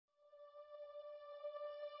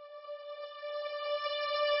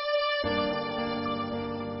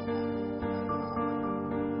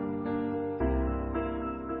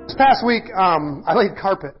This past week, I laid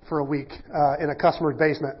carpet for a week in a customer's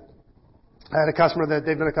basement. I had a customer that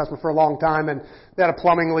they've been a customer for a long time, and they had a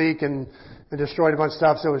plumbing leak and destroyed a bunch of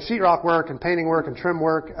stuff. So it was sheetrock work and painting work and trim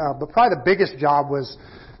work. But probably the biggest job was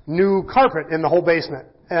new carpet in the whole basement.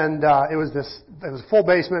 And it was a full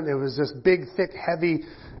basement. It was this big, thick, heavy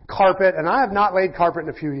carpet. And I have not laid carpet in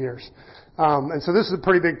a few years. And so this is a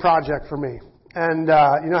pretty big project for me. And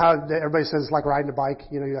you know how everybody says it's like riding a bike?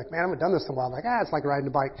 You know, you're like, man, I haven't done this in a while. I'm like, it's like riding a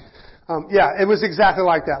bike. Yeah, it was exactly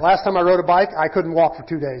like that. Last time I rode a bike, I couldn't walk for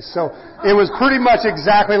 2 days. So it was pretty much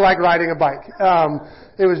exactly like riding a bike.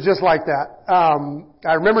 It was just like that.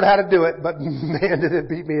 I remembered how to do it, but man, did it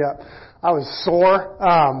beat me up. I was sore.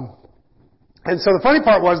 And so the funny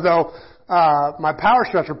part was, though, my power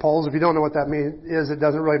stretcher poles, if you don't know what that means, it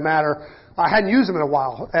doesn't really matter. I hadn't used them in a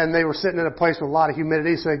while, and they were sitting in a place with a lot of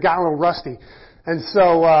humidity, so they got a little rusty. And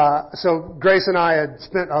so Grace and I had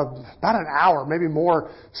spent about an hour, maybe more,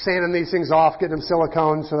 sanding these things off, getting them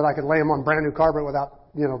silicone so that I could lay them on brand new carpet without,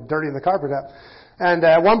 dirtying the carpet up. And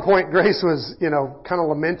at one point, Grace was, kind of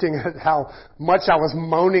lamenting at how much I was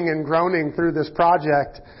moaning and groaning through this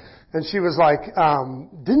project. And she was like,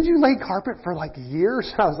 didn't you lay carpet for like years?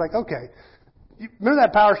 I was like, okay. Remember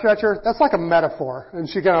that power stretcher? That's like a metaphor. And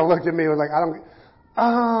she kind of looked at me and was like,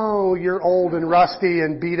 oh, you're old and rusty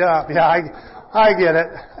and beat up. Yeah, I get it.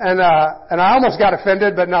 And I almost got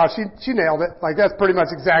offended, but no, she nailed it. Like, that's pretty much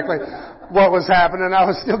exactly what was happening. I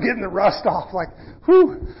was still getting the rust off, like,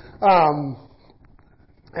 whew.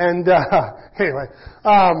 Anyway.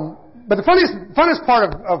 But the funnest part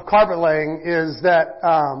of carpet laying is that,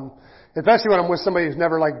 especially when I'm with somebody who's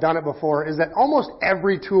never done it before, is that almost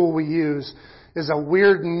every tool we use is a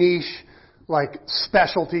weird niche,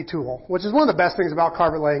 specialty tool, which is one of the best things about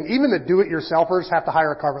carpet laying. Even the do-it-yourselfers have to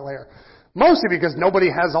hire a carpet layer. Mostly because nobody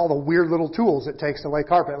has all the weird little tools it takes to lay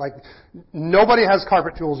carpet. Nobody has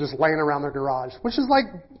carpet tools just laying around their garage, which is like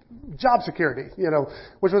job security,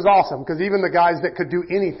 which was awesome, because even the guys that could do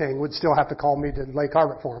anything would still have to call me to lay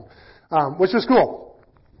carpet for them, which was cool.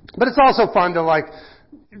 But it's also fun to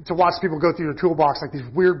watch people go through your toolbox, these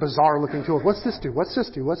weird, bizarre looking tools. What's this do? What's this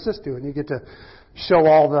do? What's this do? And you get to show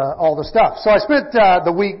all the stuff. So I spent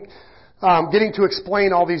the week getting to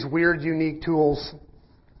explain all these weird, unique tools.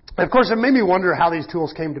 And of course, it made me wonder how these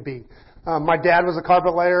tools came to be. My dad was a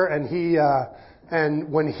carpet layer,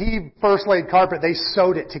 and when he first laid carpet, they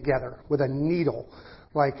sewed it together with a needle.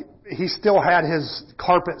 He still had his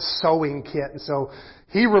carpet sewing kit, and so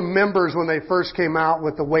he remembers when they first came out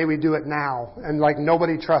with the way we do it now, and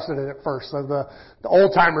nobody trusted it at first. So the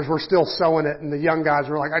old timers were still sewing it, and the young guys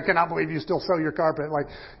were like, I cannot believe you still sew your carpet.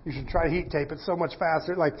 You should try heat tape. It's so much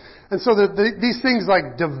faster. And so these things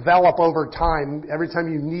develop over time. Every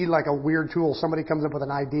time you need a weird tool, somebody comes up with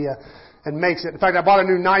an idea and makes it. In fact, I bought a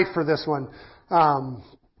new knife for this one.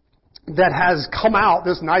 That has come out.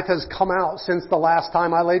 This knife has come out since the last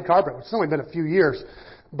time I laid carpet. It's only been a few years.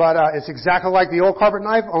 But it's exactly like the old carpet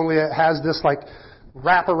knife, only it has this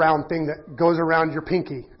wrap-around thing that goes around your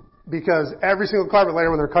pinky. Because every single carpet layer,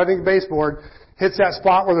 when they're cutting the baseboard, hits that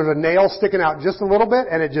spot where there's a nail sticking out just a little bit,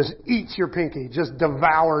 and it just eats your pinky, just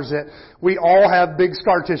devours it. We all have big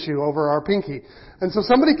scar tissue over our pinky. And so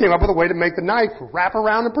somebody came up with a way to make the knife wrap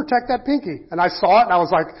around and protect that pinky. And I saw it, and I was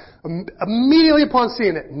immediately upon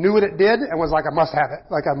seeing it, knew what it did, and was I must have it.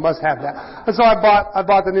 I must have that. And so I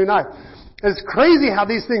bought the new knife. It's crazy how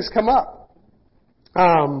these things come up.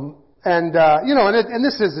 And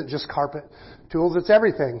this isn't just carpet tools, it's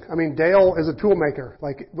everything. I mean, Dale is a tool maker,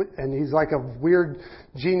 and he's a weird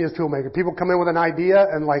genius tool maker. People come in with an idea,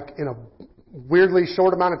 and in a weirdly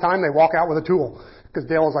short amount of time, they walk out with a tool. Because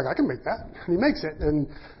Dale was I can make that. And he makes it. And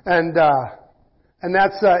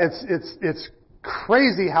that's, it's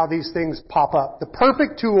crazy how these things pop up. The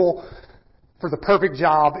perfect tool for the perfect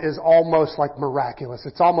job is almost miraculous.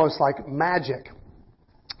 It's almost like magic.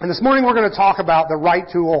 And this morning we're going to talk about the right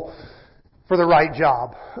tool for the right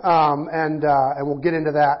job. And we'll get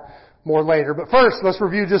into that more later. But first, let's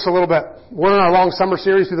review just a little bit. We're in our long summer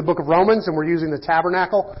series through the book of Romans, and we're using the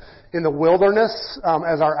tabernacle in the wilderness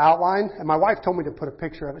as our outline. And my wife told me to put a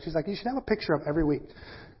picture of it. She's like, you should have a picture of every week.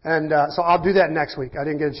 And so I'll do that next week. I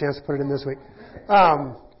didn't get a chance to put it in this week.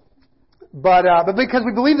 But because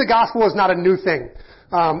we believe the gospel is not a new thing.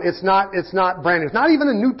 It's not brand new. It's not even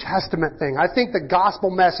a New Testament thing. I think the gospel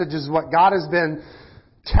message is what God has been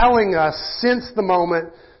telling us since the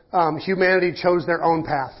moment humanity chose their own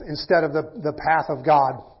path instead of the path of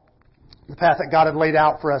God, the path that God had laid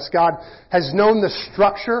out for us. God has known the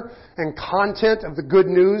structure and content of the good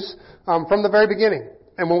news from the very beginning.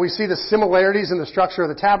 And when we see the similarities in the structure of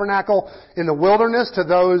the tabernacle in the wilderness to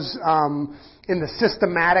those in the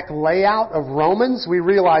systematic layout of Romans, we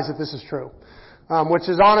realize that this is true. Which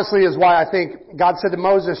is honestly is why I think God said to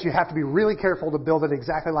Moses, you have to be really careful to build it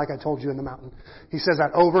exactly like I told you in the mountain. He says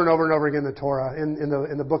that over and over and over again in the Torah.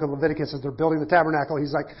 In the book of Leviticus, as they're building the tabernacle,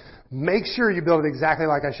 he's like, make sure you build it exactly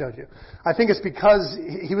like I showed you. I think it's because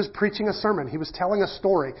he was preaching a sermon. He was telling a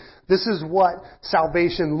story. This is what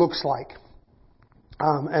salvation looks like.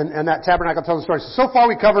 And that tabernacle tells the story. So far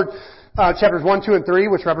we covered chapters 1, 2, and 3,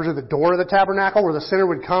 which represent the door of the tabernacle, where the sinner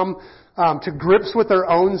would come to grips with their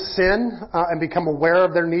own sin and become aware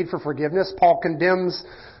of their need for forgiveness. Paul condemns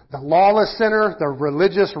the lawless sinner, the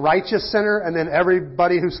religious, righteous sinner, and then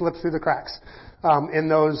everybody who slips through the cracks in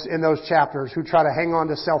those chapters, who try to hang on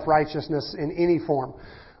to self-righteousness in any form.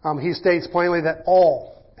 He states plainly that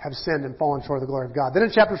all have sinned and fallen short of the glory of God. Then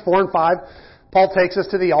in chapters 4 and 5, Paul takes us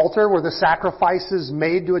to the altar where the sacrifice is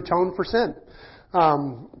made to atone for sin.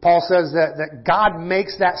 Paul says that God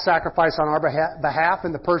makes that sacrifice on our behalf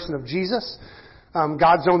in the person of Jesus,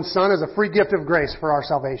 God's own Son, as a free gift of grace for our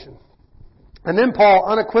salvation. And then Paul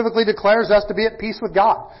unequivocally declares us to be at peace with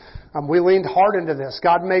God. We leaned hard into this.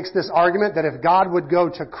 God makes this argument that if God would go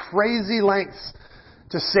to crazy lengths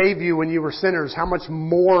to save you when you were sinners, how much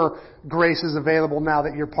more grace is available now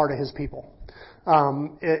that you're part of His people.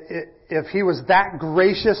 If He was that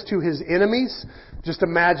gracious to His enemies, just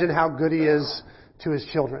imagine how good He is to His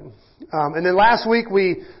children. And then last week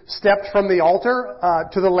we stepped from the altar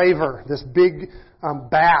to the laver, this big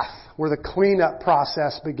bath where the cleanup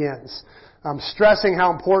process begins. Stressing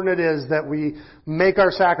how important it is that we make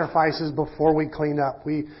our sacrifices before we clean up.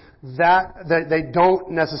 That they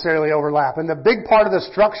don't necessarily overlap. And the big part of the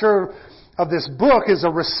structure of this book is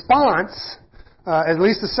a response, at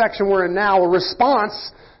least the section we're in now, a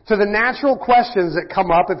response to the natural questions that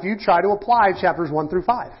come up if you try to apply chapters 1 through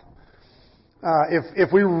 5.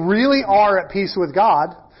 If we really are at peace with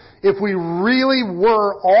God, if we really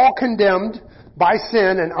were all condemned by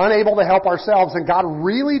sin and unable to help ourselves, and God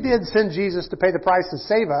really did send Jesus to pay the price to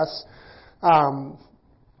save us,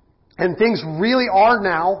 and things really are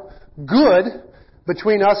now good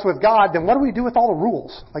between us with God, then what do we do with all the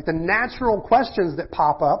rules? Like the natural questions that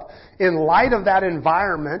pop up in light of that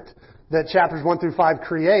environment that chapters 1 through 5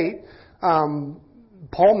 create.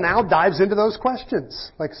 Paul now dives into those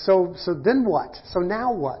questions. Like, so then what? So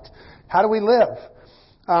now what? How do we live?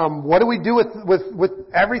 What do we do with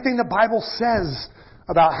everything the Bible says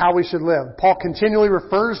about how we should live? Paul continually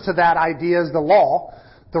refers to that idea as the law,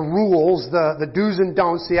 the rules, the do's and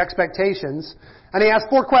don'ts, the expectations. And he asks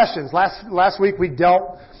 4 questions. Last week we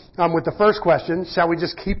dealt with the first question: shall we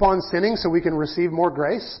just keep on sinning so we can receive more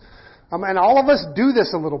grace? And all of us do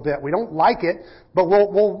this a little bit. We don't like it, but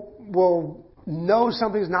we'll know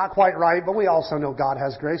something's not quite right, but we also know God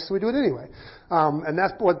has grace, so we do it anyway. And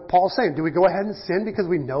that's what Paul's saying. Do we go ahead and sin because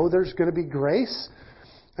we know there's going to be grace?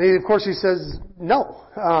 And of course he says no.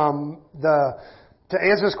 To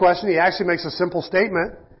answer this question, he actually makes a simple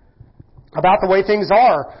statement about the way things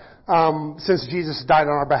are since Jesus died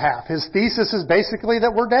on our behalf. His thesis is basically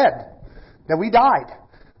that we're dead, that we died.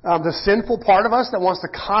 The sinful part of us that wants to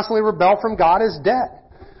constantly rebel from God is dead.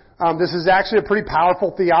 This is actually a pretty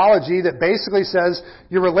powerful theology that basically says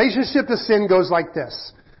your relationship to sin goes like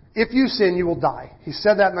this. If you sin, you will die. He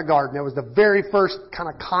said that in the garden. It was the very first kind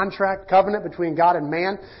of contract, covenant between God and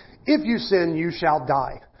man. If you sin, you shall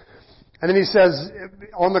die. And then he says,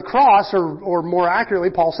 on the cross, or more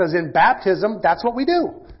accurately, Paul says in baptism, that's what we do.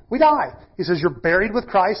 We die. He says you're buried with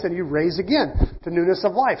Christ and you raise again to newness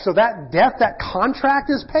of life. So that death, that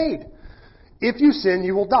contract is paid. If you sin,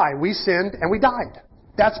 you will die. We sinned and we died.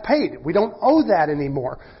 That's paid. We don't owe that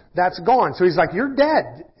anymore. That's gone. So he's like, you're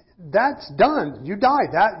dead. That's done. You died.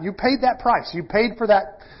 You paid that price. You paid for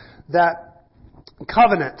that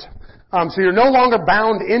covenant. So you're no longer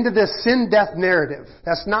bound into this sin-death narrative.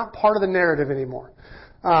 That's not part of the narrative anymore.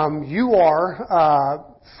 You are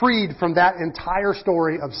freed from that entire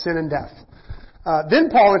story of sin and death. Then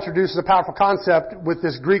Paul introduces a powerful concept with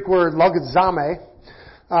this Greek word logizame.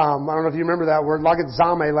 I don't know if you remember that word,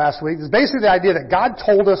 logizame, last week. It's basically the idea that God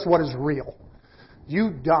told us what is real.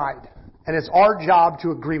 You died. And it's our job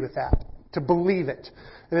to agree with that, to believe it.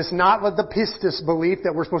 And it's not the pistis belief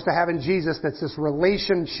that we're supposed to have in Jesus that's this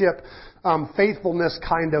relationship, faithfulness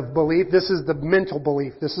kind of belief. This is the mental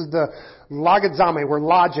belief. This is the logizame, where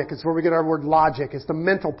logic. It's where we get our word logic. It's the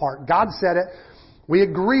mental part. God said it. We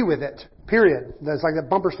agree with it. Period. That's like that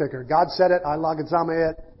bumper sticker. God said it. I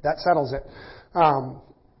logizame it. That settles it.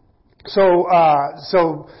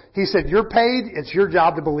 So he said, you're paid, it's your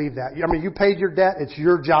job to believe that. I mean, you paid your debt, it's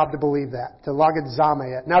your job to believe that, to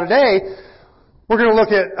logizame it. Now today, We're going to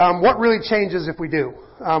look at what really changes if we do.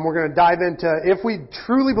 We're going to dive into if we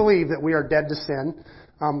truly believe that we are dead to sin,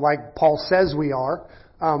 like Paul says we are,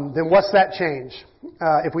 then what's that change?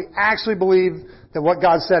 If we actually believe that what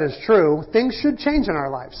God said is true, things should change in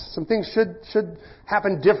our lives. Some things should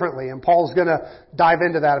happen differently, and Paul's going to dive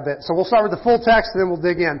into that a bit. So we'll start with the full text, and then we'll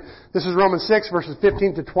dig in. This is Romans 6, verses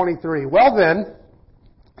 15 to 23. Well then,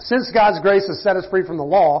 since God's grace has set us free from the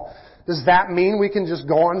law, does that mean we can just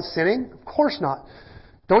go on sinning? Of course not.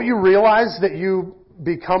 Don't you realize that you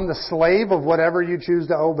become the slave of whatever you choose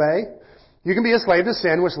to obey? You can be a slave to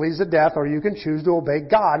sin, which leads to death, or you can choose to obey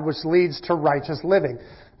God, which leads to righteous living.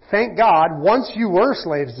 Thank God, once you were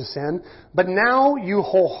slaves to sin, but now you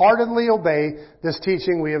wholeheartedly obey this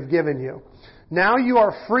teaching we have given you. Now you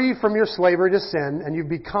are free from your slavery to sin, and you've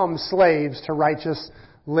become slaves to righteous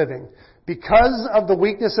living. Because of the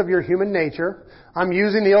weakness of your human nature, I'm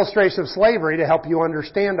using the illustration of slavery to help you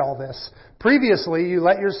understand all this. Previously, you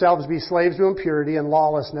let yourselves be slaves to impurity and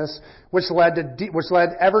lawlessness, which led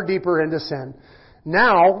ever deeper into sin.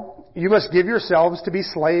 Now, you must give yourselves to be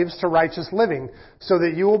slaves to righteous living, so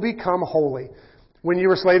that you will become holy. When you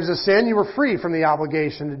were slaves of sin, you were free from the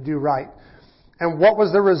obligation to do right. And what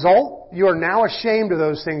was the result? You are now ashamed of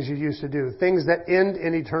those things you used to do, things that end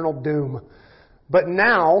in eternal doom. But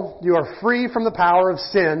now you are free from the power of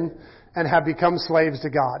sin and have become slaves to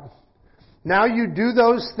God. Now you do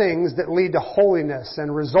those things that lead to holiness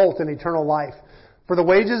and result in eternal life. For the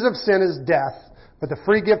wages of sin is death, but the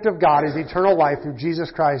free gift of God is eternal life through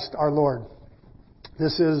Jesus Christ our Lord.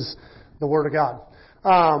 This is the Word of God.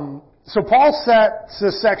 So Paul sets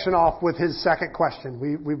this section off with his second question.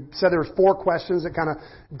 We said there was 4 questions that kind of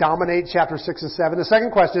dominate chapter 6 and 7. The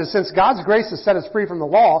second question is, since God's grace has set us free from the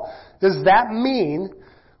law, does that mean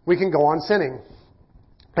we can go on sinning?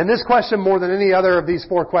 And this question, more than any other of these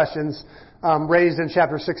 4 questions raised in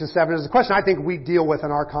chapter 6 and 7, is the question I think we deal with in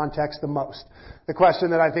our context the most. The question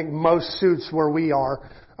that I think most suits where we are.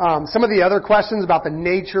 Some of the other questions about the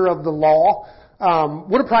nature of the law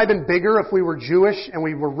would have probably been bigger if we were Jewish and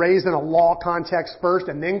we were raised in a law context first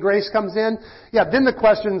and then grace comes in. Yeah, then the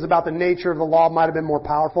questions about the nature of the law might have been more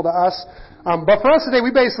powerful to us. But for us today,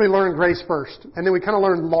 we basically learn grace first. And then we kind of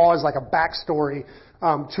learn law as like a backstory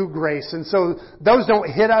to grace. And so those don't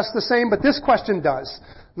hit us the same, but this question does.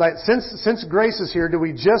 Like, since grace is here, do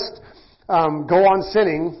we just go on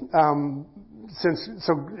sinning?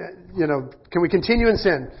 Can we continue in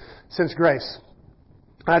sin since grace?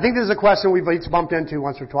 And I think this is a question we've each bumped into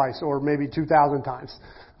once or twice, or maybe 2,000 times.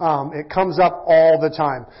 It comes up all the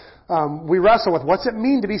time. We wrestle with, what's it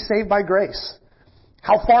mean to be saved by grace?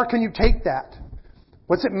 How far can you take that?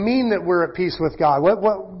 What's it mean that we're at peace with God?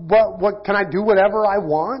 What can I do whatever I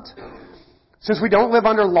want? Since we don't live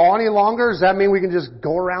under law any longer, does that mean we can just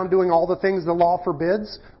go around doing all the things the law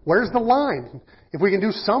forbids? Where's the line? If we can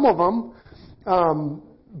do some of them,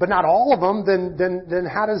 but not all of them, then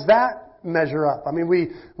how does that measure up? I mean,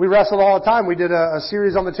 we wrestle all the time. We did a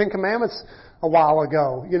series on the 10 Commandments a while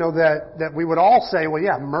ago, that we would all say, well,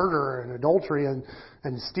 yeah, murder and adultery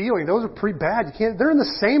and stealing, those are pretty bad. They're in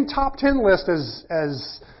the same top 10 list as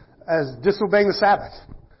disobeying the Sabbath.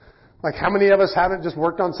 Like, how many of us haven't just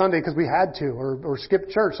worked on Sunday because we had to, or skipped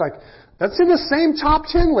church? Like, that's in the same top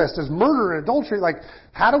 10 list as murder and adultery. Like,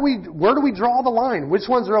 where do we draw the line? Which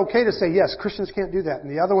ones are okay to say, yes, Christians can't do that? And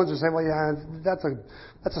the other ones are saying, well, yeah, that's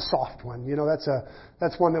a soft one.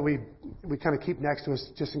 That's one that we kind of keep next to us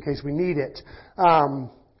just in case we need it.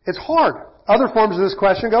 It's hard. Other forms of this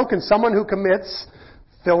question go, can someone who commits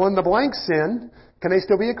fill in the blank sin, can they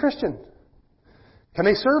still be a Christian? Can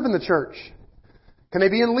they serve in the church? Can they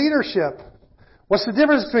be in leadership? What's the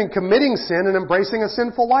difference between committing sin and embracing a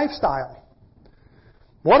sinful lifestyle?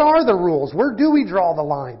 What are the rules? Where do we draw the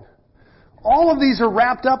line? All of these are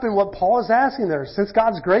wrapped up in what Paul is asking there. Since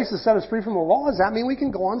God's grace has set us free from the law, does that mean we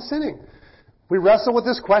can go on sinning? We wrestle with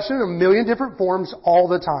this question in a million different forms all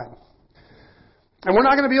the time. And we're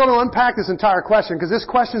not going to be able to unpack this entire question because this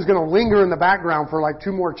question is going to linger in the background for like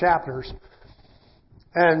 2 more chapters.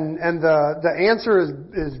 And the answer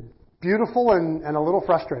is beautiful and a little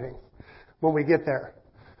frustrating when we get there.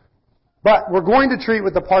 But we're going to treat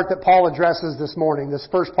with the part that Paul addresses this morning, this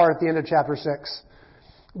first part at the end of chapter 6.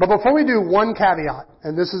 But before we do, one caveat,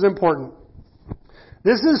 and this is important.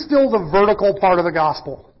 This is still the vertical part of the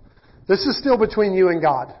gospel. This is still between you and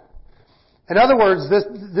God. In other words,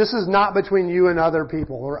 this is not between you and other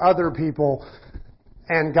people, or other people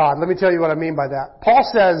and God. Let me tell you what I mean by that. Paul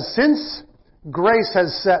says, since grace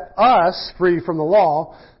has set us free from the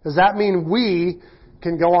law, does that mean we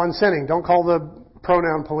can go on sinning? Don't call the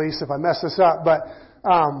pronoun police if I mess this up, but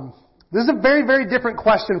this is a very, very different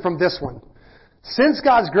question from this one. Since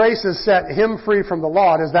God's grace has set him free from the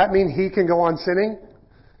law, does that mean he can go on sinning?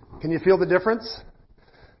 Can you feel the difference?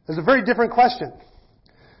 There's a very different question.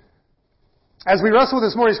 As we wrestle with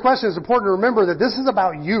this morning's question, it's important to remember that this is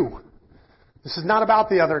about you. This is not about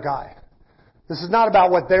the other guy. This is not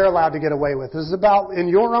about what they're allowed to get away with. This is about in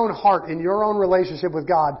your own heart, in your own relationship with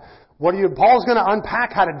God. Paul's going to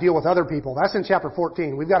unpack how to deal with other people. That's in chapter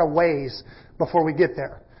 14. We've got a ways before we get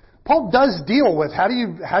there. Paul does deal with how do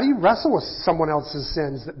you wrestle with someone else's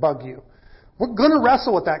sins that bug you. We're going to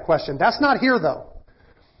wrestle with that question. That's not here though.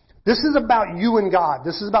 This is about you and God.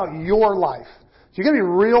 This is about your life. So you got to be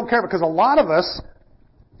real careful because a lot of us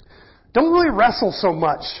don't really wrestle so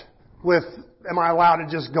much with, am I allowed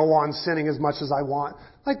to just go on sinning as much as I want?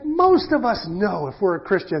 Like most of us know if we're a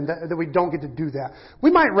Christian that we don't get to do that.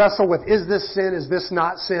 We might wrestle with, is this sin? Is this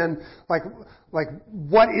not sin? Like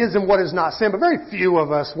what is and what is not sin? But very few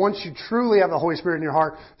of us, once you truly have the Holy Spirit in your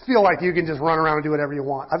heart, feel like you can just run around and do whatever you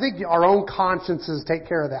want. I think our own consciences take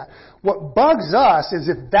care of that. What bugs us is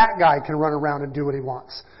if that guy can run around and do what he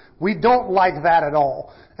wants. We don't like that at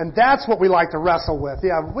all. And that's what we like to wrestle with.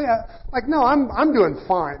 No, I'm doing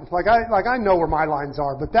fine. I know where my lines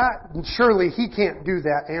are, but surely he can't do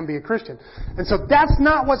that and be a Christian. And so that's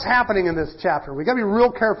not what's happening in this chapter. We gotta be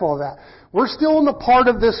real careful of that. We're still in the part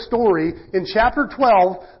of this story. In chapter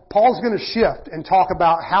 12, Paul's gonna shift and talk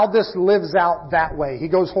about how this lives out that way. He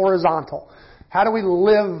goes horizontal. How do we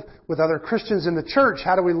live with other Christians in the church?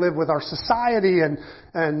 How do we live with our society? And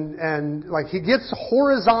he gets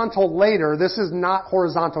horizontal later. This is not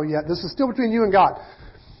horizontal yet. This is still between you and God.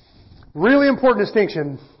 Really important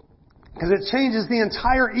distinction because it changes the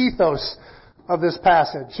entire ethos of this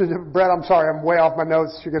passage. Brett, I'm sorry, I'm way off my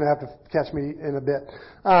notes. You're going to have to catch me in a bit.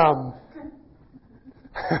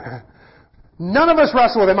 None of us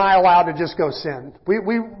wrestle with, am I allowed to just go sin?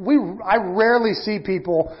 I rarely see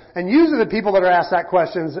people, and usually the people that are asked that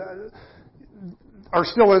questions are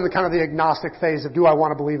still in the kind of the agnostic phase of, do I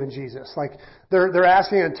want to believe in Jesus? Like, they're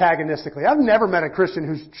asking antagonistically. I've never met a Christian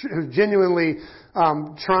who's genuinely,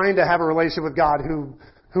 trying to have a relationship with God who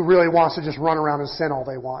really wants to just run around and sin all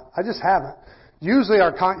they want. I just haven't. Usually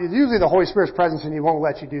the Holy Spirit's presence in you won't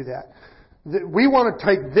let you do that. We want to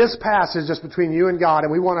take this passage just between you and God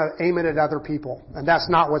and we want to aim it at other people. And that's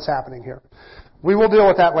not what's happening here. We will deal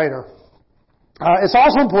with that later. It's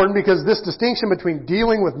also important because this distinction between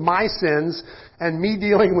dealing with my sins and me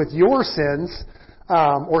dealing with your sins,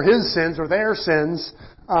 or his sins or their sins,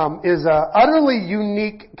 is an utterly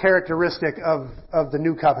unique characteristic of the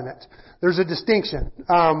new covenant. There's a distinction.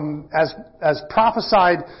 As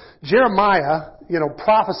prophesied, Jeremiah,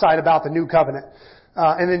 prophesied about the new covenant.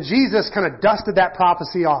 And then Jesus kind of dusted that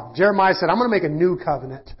prophecy off. Jeremiah said, I'm going to make a new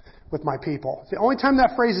covenant with my people. It's the only time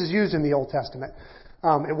that phrase is used in the Old Testament.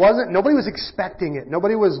 Nobody was expecting it.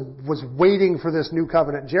 Nobody was waiting for this new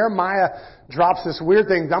covenant. Jeremiah drops this weird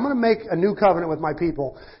thing. I'm going to make a new covenant with my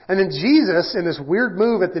people. And then Jesus, in this weird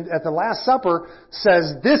move at the Last Supper,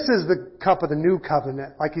 says, this is the cup of the new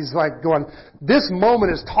covenant. Like he's like going, this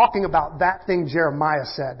moment is talking about that thing Jeremiah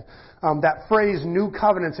said. That phrase, new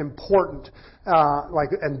covenant's important.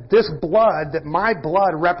 And this blood, that my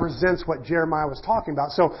blood represents what Jeremiah was talking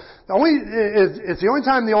about. So it's the only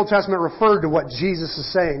time the Old Testament referred to what Jesus is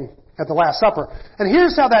saying at the Last Supper. And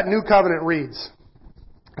here's how that new covenant reads.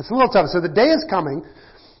 It's a little tough. So the day is coming,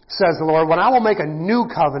 says the Lord, when I will make a new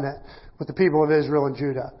covenant with the people of Israel and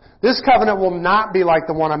Judah. This covenant will not be like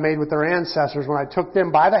the one I made with their ancestors when I took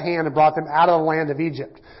them by the hand and brought them out of the land of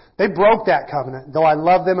Egypt. They broke that covenant, though I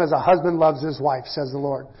love them as a husband loves his wife, says the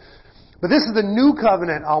Lord. But this is the new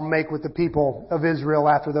covenant I'll make with the people of Israel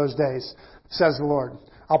after those days, says the Lord.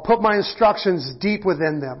 I'll put my instructions deep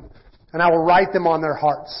within them, and I will write them on their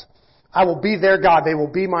hearts. I will be their God. They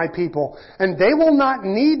will be my people. And they will not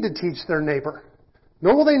need to teach their neighbor,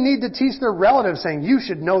 nor will they need to teach their relatives, saying, you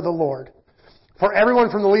should know the Lord. For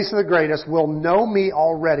everyone from the least to the greatest will know me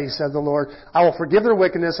already, says the Lord. I will forgive their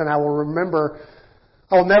wickedness, and I will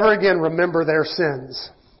never again remember their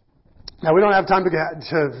sins. Now, we don't have time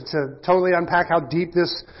to totally unpack how deep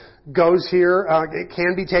this goes here. It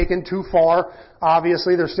can be taken too far.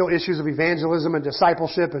 Obviously, there's still issues of evangelism and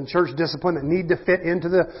discipleship and church discipline that need to fit into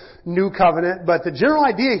the new covenant. But the general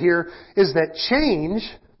idea here is that change,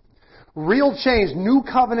 real change, new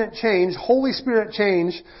covenant change, Holy Spirit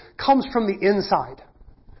change, comes from the inside.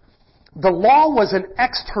 The law was an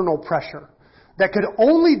external pressure that could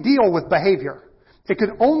only deal with behavior. It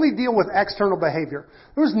could only deal with external behavior.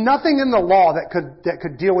 There was nothing in the law that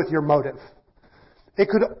could deal with your motive. It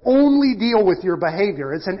could only deal with your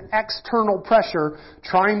behavior. It's an external pressure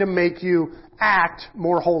trying to make you act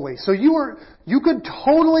more holy. So you could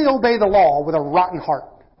totally obey the law with a rotten heart.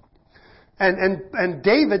 And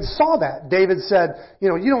David saw that. David said, you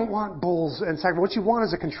don't want bulls and sacrifice. What you want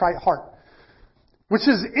is a contrite heart. Which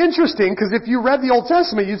is interesting, because if you read the Old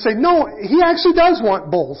Testament, you'd say, no, he actually does want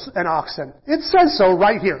bulls and oxen. It says so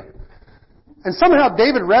right here. And somehow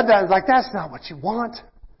David read that and was like, that's not what you want.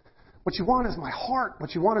 What you want is my heart.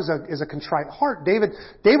 What you want is a contrite heart. David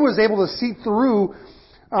was able to see through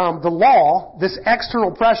the law, this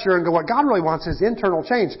external pressure, and go, what God really wants is internal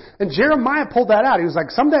change. And Jeremiah pulled that out. He was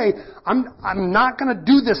like, someday I'm not going to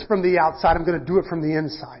do this from the outside. I'm going to do it from the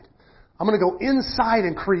inside. I'm going to go inside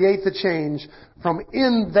and create the change from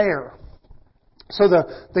in there. So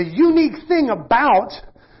the unique thing about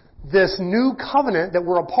this new covenant that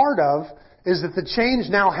we're a part of is that the change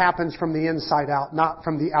now happens from the inside out, not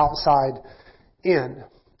from the outside in.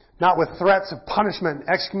 Not with threats of punishment,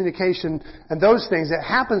 excommunication, and those things. It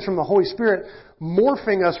happens from the Holy Spirit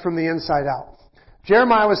morphing us from the inside out.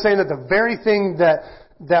 Jeremiah was saying that the very thing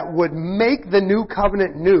that would make the new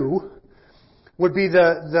covenant new would be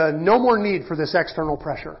the no more need for this external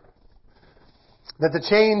pressure. That the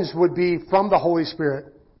change would be from the Holy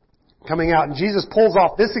Spirit coming out. And Jesus pulls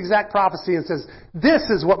off this exact prophecy and says, this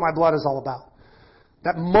is what my blood is all about.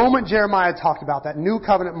 That moment Jeremiah talked about, that new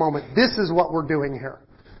covenant moment, this is what we're doing here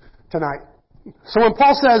tonight. So when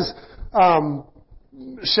Paul says,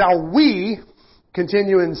 shall we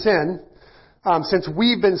continue in sin, since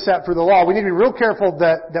we've been set for the law, we need to be real careful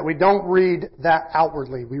that we don't read that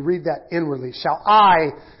outwardly. We read that inwardly. Shall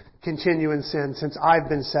I continue in sin since I've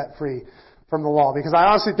been set free from the law? Because I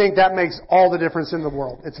honestly think that makes all the difference in the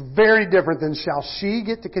world. It's very different than shall she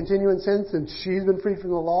get to continue in sin since she's been freed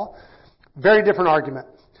from the law? Very different argument.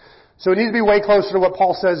 So it needs to be way closer to what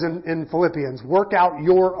Paul says in Philippians. Work out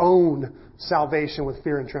your own salvation with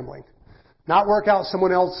fear and trembling. Not work out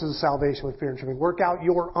someone else's salvation with fear and trembling. Work out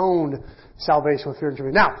your own salvation with fear and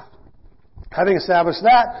trembling. Now, having established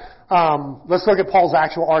that, let's look at Paul's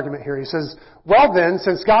actual argument here. He says, well then,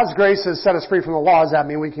 since God's grace has set us free from the law, does that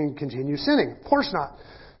mean we can continue sinning? Of course not.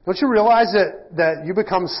 Don't you realize that you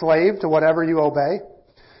become slave to whatever you obey?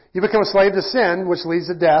 You become a slave to sin, which leads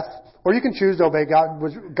to death, or you can choose to obey God,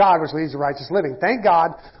 which leads to righteous living. Thank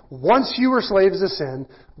God, once you were slaves to sin,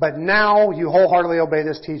 but now you wholeheartedly obey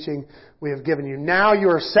this teaching we have given you. Now you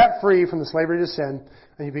are set free from the slavery to sin,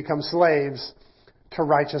 and you become slaves to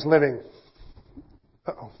righteous living.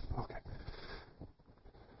 Uh-oh, okay.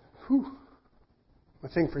 Whew. My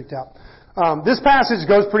thing freaked out. This passage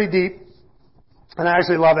goes pretty deep, and I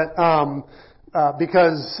actually love it,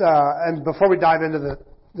 because, and before we dive into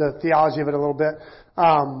the theology of it a little bit,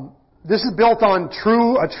 this is built on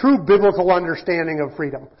a true biblical understanding of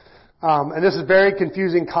freedom. And this is a very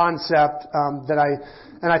confusing concept,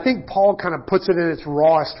 and I think Paul kind of puts it in its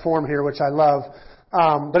rawest form here, which I love.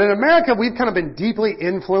 But in America, we've kind of been deeply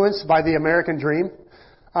influenced by the American dream.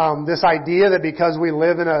 This idea that because we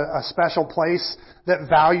live in a special place that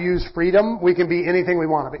values freedom, we can be anything we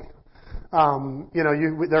want to be.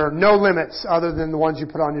 There are no limits other than the ones you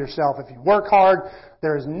put on yourself. If you work hard,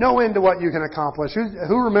 there is no end to what you can accomplish.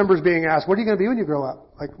 Who remembers being asked, what are you going to be when you grow up?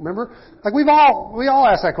 Like, remember? Like, we all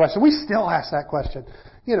ask that question. We still ask that question.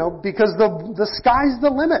 Because the sky's the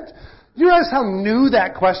limit. Do you realize how new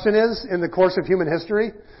that question is in the course of human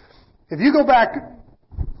history? If you go back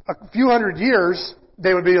a few hundred years,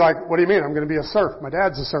 they would be like, what do you mean? I'm going to be a serf. My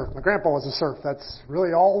dad's a serf. My grandpa was a serf. That's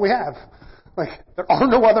really all we have. Like, there are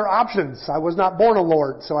no other options. I was not born a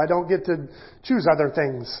lord, so I don't get to choose other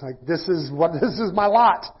things. Like, this is my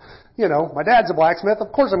lot. My dad's a blacksmith.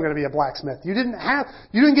 Of course I'm going to be a blacksmith. You didn't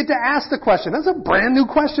get to ask the question. That's a brand new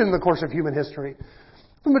question in the course of human history.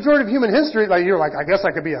 The majority of human history, you're like, I guess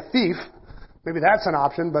I could be a thief. Maybe that's an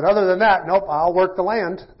option. But other than that, nope, I'll work the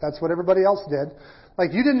land. That's what everybody else did.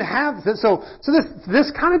 Like, you didn't have this. So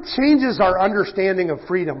this kind of changes our understanding of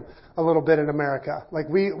freedom a little bit in America. Like,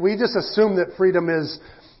 we just assume that freedom is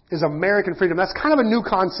American freedom. That's kind of a new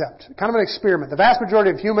concept, kind of an experiment. The vast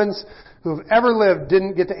majority of humans who have ever lived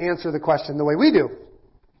didn't get to answer the question the way we do.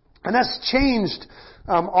 And that's changed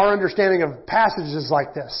our understanding of passages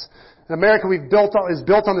like this. In America, is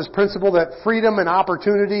built on this principle that freedom and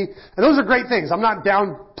opportunity, and those are great things. I'm not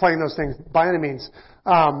downplaying those things by any means.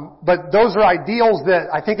 But those are ideals that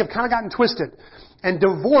I think have kind of gotten twisted and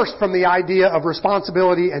divorced from the idea of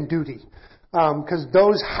responsibility and duty. Because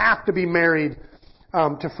those have to be married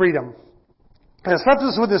to freedom. And it's left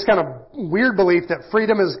us with this kind of weird belief that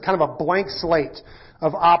freedom is kind of a blank slate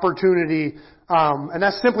of opportunity, and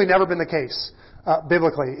that's simply never been the case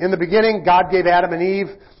biblically. In the beginning, God gave Adam and Eve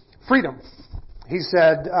freedom. He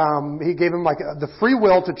said He gave them the free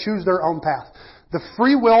will to choose their own path, the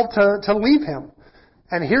free will to leave Him.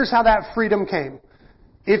 And here's how that freedom came: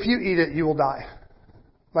 if you eat it, you will die.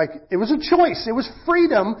 Like, it was a choice. It was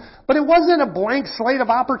freedom, but it wasn't a blank slate of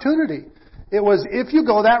opportunity. It was, if you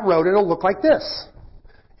go that road, it'll look like this.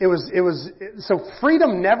 So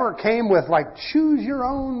freedom never came with like, choose your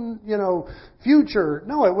own, future.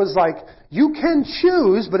 No, it was like, you can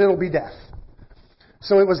choose, but it'll be death.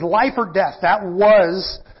 So it was life or death. That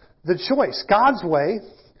was the choice. God's way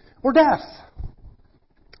or death.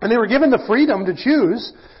 And they were given the freedom to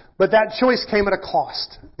choose, but that choice came at a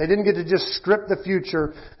cost. They didn't get to just script the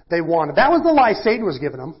future they wanted. That was the lie Satan was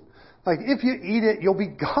giving them. Like, if you eat it, you'll be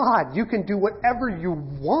God. You can do whatever you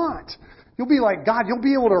want. You'll be like God. You'll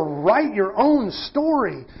be able to write your own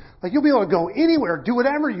story. Like, you'll be able to go anywhere, do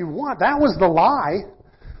whatever you want. That was the lie.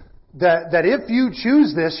 That if you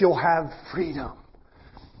choose this, you'll have freedom.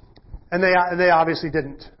 And they obviously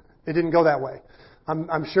didn't. It didn't go that way.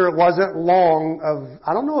 I'm sure it wasn't long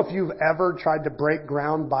I don't know if you've ever tried to break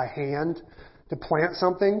ground by hand to plant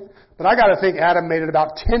something, but I gotta think Adam made it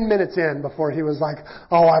about 10 minutes in before he was like,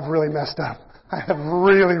 oh, I've really messed up. I have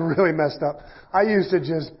really, really messed up. I used to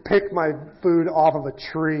just pick my food off of a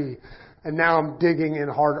tree, and now I'm digging in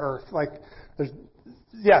hard earth.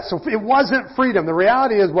 So it wasn't freedom. The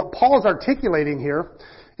reality is what Paul is articulating here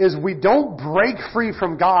is we don't break free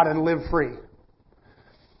from God and live free.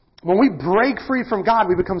 When we break free from God,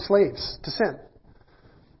 we become slaves to sin.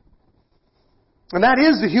 And that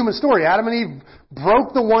is the human story. Adam and Eve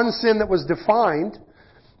broke the one sin that was defined,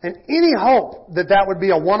 and any hope that would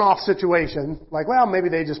be a one-off situation, like, well, maybe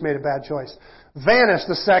they just made a bad choice, vanished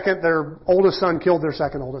the second their oldest son killed their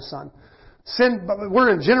second oldest son. Sin,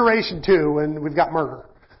 we're in generation 2 and we've got murder.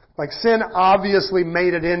 Like, sin obviously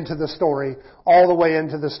made it into the story, all the way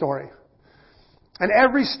into the story. And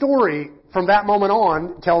every story from that moment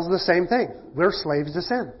on tells the same thing. We're slaves to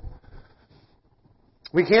sin.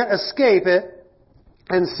 We can't escape it,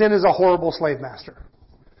 and sin is a horrible slave master.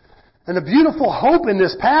 And the beautiful hope in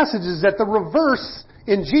this passage is that the reverse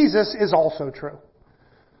in Jesus is also true.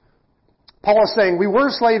 Paul is saying we were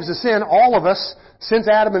slaves to sin, all of us, since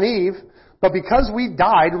Adam and Eve, but because we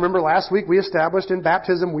died, remember last week we established in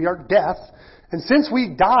baptism we are death, and since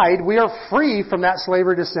we died, we are free from that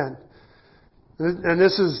slavery to sin. And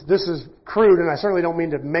this is crude, and I certainly don't mean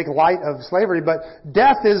to make light of slavery, but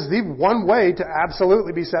death is the one way to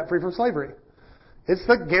absolutely be set free from slavery. It's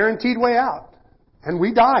the guaranteed way out. And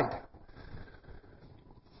we died.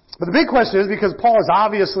 But the big question is, because Paul is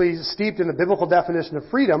obviously steeped in the biblical definition of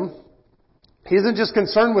freedom, he isn't just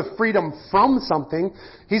concerned with freedom from something,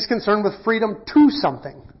 he's concerned with freedom to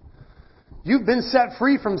something. You've been set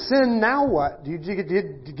free from sin, now what? Do you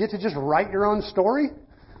get to just write your own story?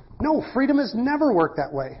 No, freedom has never worked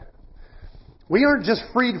that way. We aren't just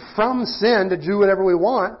freed from sin to do whatever we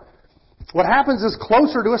want. What happens is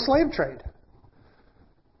closer to a slave trade.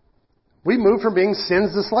 We move from being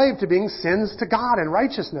sins to slave to being sins to God and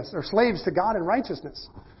righteousness, or slaves to God and righteousness.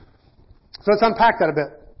 So let's unpack that a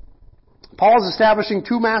bit. Paul is establishing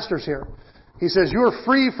two masters here. He says, you are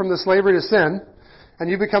free from the slavery to sin,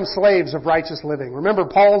 and you become slaves of righteous living. Remember,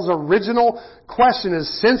 Paul's original question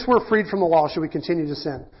is, since we're freed from the law, should we continue to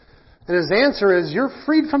sin? And his answer is, you're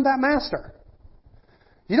freed from that master.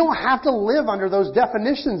 You don't have to live under those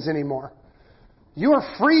definitions anymore. You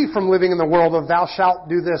are free from living in the world of thou shalt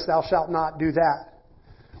do this, thou shalt not do that.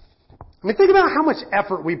 I mean, think about how much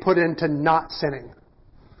effort we put into not sinning.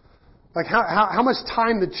 Like how much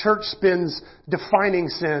time the church spends defining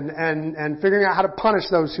sin and figuring out how to punish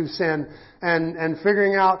those who sin and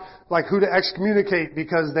figuring out like who to excommunicate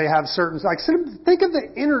because they have certain, like, think of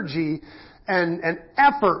the energy and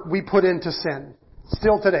effort we put into sin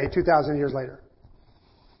still today, 2,000 years later.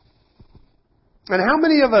 And how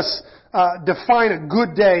many of us define a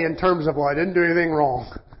good day in terms of, well, I didn't do anything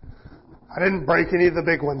wrong. I didn't break any of the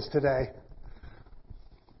big ones today.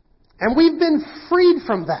 And we've been freed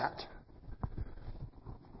from that.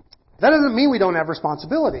 That doesn't mean we don't have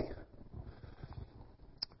responsibility.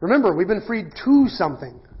 Remember, we've been freed to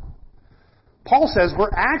something. Paul says we're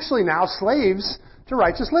actually now slaves to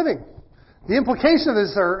righteous living. The implications of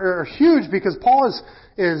this are huge because Paul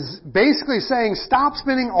is basically saying stop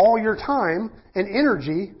spending all your time and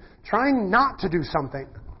energy trying not to do something.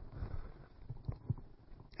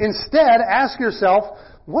 Instead, ask yourself,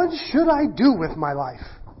 what should I do with my life?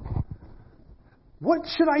 What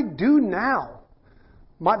should I do now?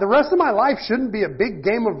 The rest of my life shouldn't be a big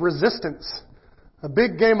game of resistance. A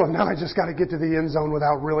big game of, now I just got to get to the end zone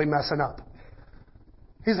without really messing up.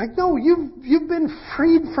 He's like, no, you've been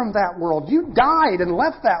freed from that world. You died and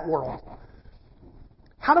left that world.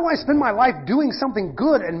 How do I spend my life doing something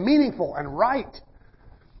good and meaningful and right?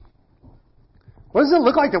 What does it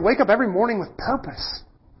look like to wake up every morning with purpose?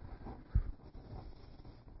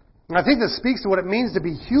 And I think this speaks to what it means to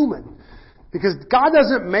be human. Because God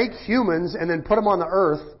doesn't make humans and then put them on the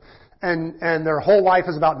earth and their whole life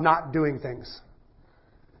is about not doing things.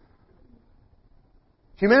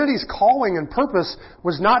 Humanity's calling and purpose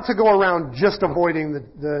was not to go around just avoiding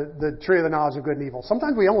the tree of the knowledge of good and evil.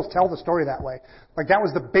 Sometimes we almost tell the story that way. Like that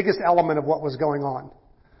was the biggest element of what was going on.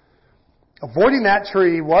 Avoiding that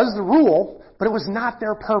tree was the rule, but it was not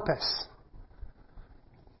their purpose.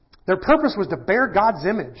 Their purpose was to bear God's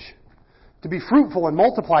image, to be fruitful and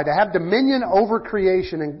multiply, to have dominion over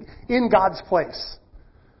creation in God's place,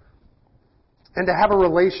 and to have a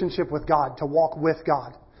relationship with God, to walk with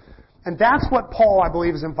God. And that's what Paul, I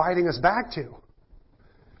believe, is inviting us back to.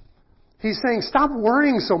 He's saying, stop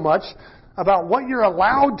worrying so much about what you're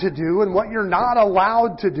allowed to do and what you're not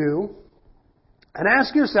allowed to do, and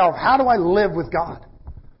ask yourself, how do I live with God?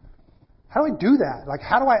 How do I do that? Like,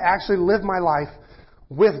 how do I actually live my life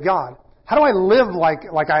with God? How do I live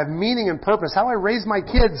like I have meaning and purpose? How do I raise my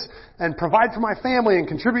kids and provide for my family and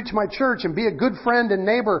contribute to my church and be a good friend and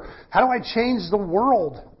neighbor? How do I change the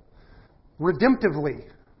world redemptively?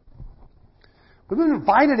 We've been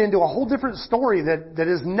invited into a whole different story that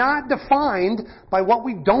is not defined by what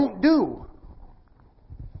we don't do.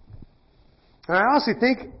 And I honestly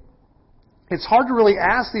think it's hard to really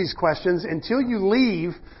ask these questions until you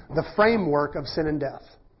leave the framework of sin and death.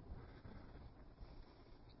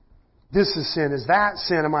 This is sin. Is that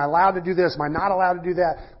sin? Am I allowed to do this? Am I not allowed to do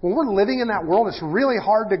that? When we're living in that world, it's really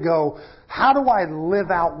hard to go, how do I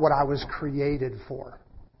live out what I was created for?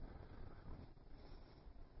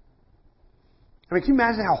 I mean, can you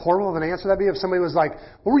imagine how horrible of an answer that'd be if somebody was like,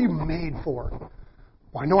 what were you made for?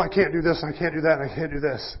 Well, I know I can't do this, and I can't do that, and I can't do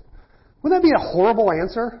this. Wouldn't that be a horrible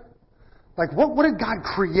answer? Like, what did God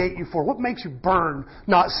create you for? What makes you burn?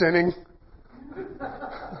 Not sinning.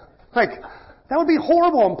 Like, that would be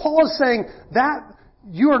horrible. And Paul is saying that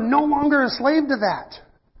you are no longer a slave to that.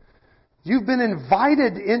 You've been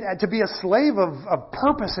invited to be a slave of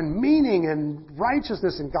purpose and meaning and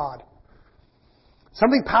righteousness in God.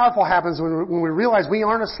 Something powerful happens when we realize we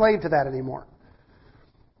aren't a slave to that anymore.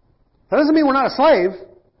 That doesn't mean we're not a slave.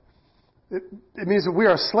 It means that we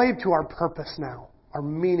are a slave to our purpose now, our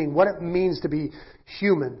meaning, what it means to be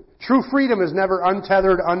human. True freedom is never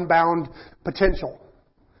untethered, unbound potential.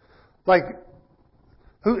 Like,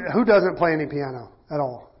 who doesn't play any piano at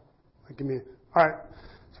all? Like, give me. All right,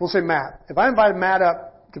 so we'll say Matt. If I invited Matt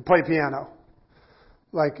up to play piano,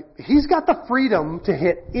 like, he's got the freedom to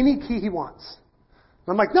hit any key he wants.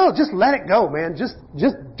 I'm like, no, just let it go, man. Just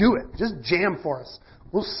do it. Just jam for us.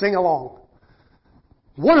 We'll sing along.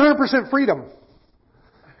 100% freedom.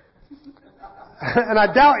 And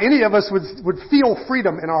I doubt any of us would feel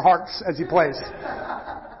freedom in our hearts as he plays.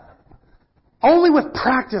 Only with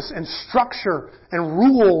practice and structure and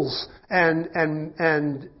rules and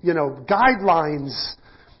guidelines,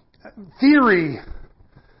 theory,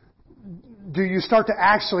 do you start to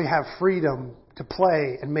actually have freedom to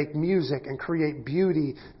play and make music and create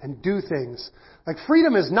beauty and do things. Like,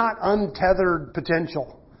 freedom is not untethered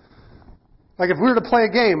potential. Like, if we were to play a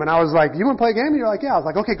game and I was like, you want to play a game? And you're like, yeah. I was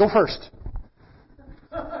like, okay, go first.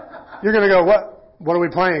 You're going to go, what are we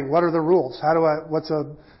playing? What are the rules?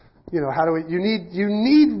 You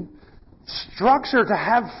need structure to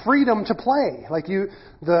have freedom to play. Like,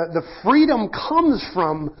 the freedom comes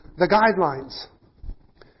from the guidelines.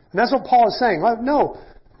 And that's what Paul is saying. Like, no.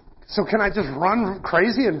 So can I just run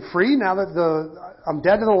crazy and free now that I'm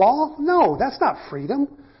dead to the law? No, that's not freedom.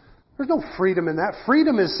 There's no freedom in that.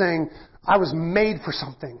 Freedom is saying, I was made for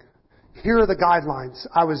something. Here are the guidelines.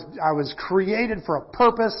 I was created for a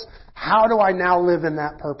purpose. How do I now live in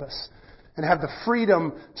that purpose? And have the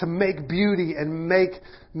freedom to make beauty and make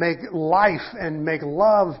life and make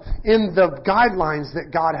love in the guidelines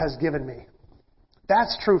that God has given me.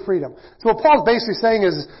 That's true freedom. So what Paul's basically saying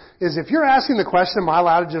is if you're asking the question, am I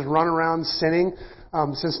allowed to just run around sinning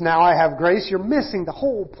since now I have grace, you're missing the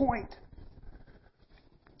whole point.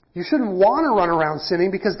 You shouldn't want to run around sinning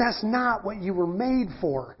because that's not what you were made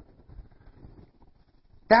for.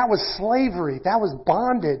 That was slavery. That was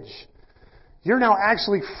bondage. You're now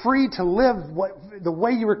actually free to live the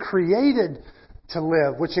way you were created to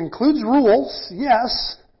live, which includes rules,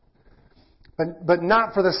 yes, but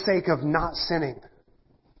not for the sake of not sinning.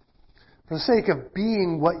 For the sake of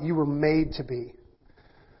being what you were made to be.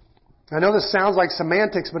 I know this sounds like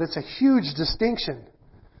semantics, but it's a huge distinction.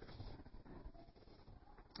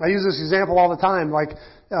 I use this example all the time. Like,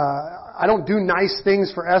 I don't do nice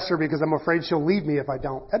things for Esther because I'm afraid she'll leave me if I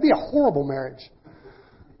don't. That'd be a horrible marriage.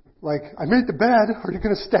 Like, I made the bed. Are you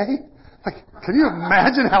going to stay? Like, can you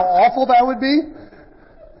imagine how awful that would be?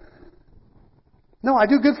 No, I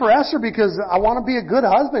do good for Esther because I want to be a good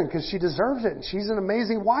husband because she deserves it and she's an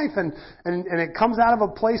amazing wife and it comes out of a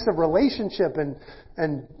place of relationship and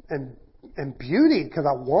beauty because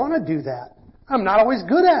I want to do that. I'm not always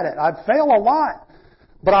good at it. I fail a lot.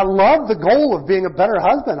 But I love the goal of being a better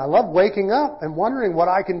husband. I love waking up and wondering what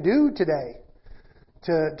I can do today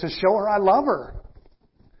to show her I love her.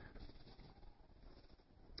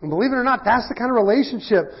 And believe it or not, that's the kind of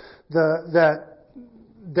relationship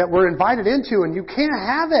that we're invited into, and you can't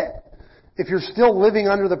have it if you're still living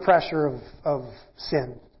under the pressure of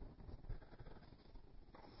sin.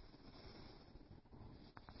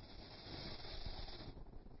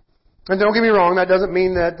 And don't get me wrong, that doesn't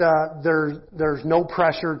mean that there's no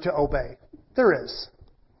pressure to obey. There is.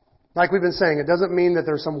 Like we've been saying, it doesn't mean that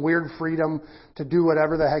there's some weird freedom to do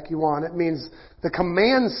whatever the heck you want. It means the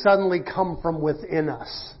commands suddenly come from within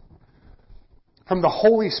us. From the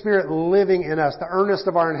Holy Spirit living in us, the earnest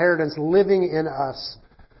of our inheritance living in us.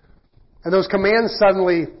 And those commands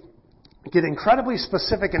suddenly get incredibly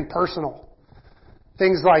specific and personal.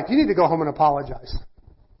 Things like, you need to go home and apologize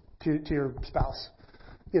to your spouse.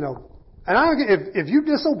 You know, and if you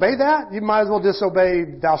disobey that, you might as well disobey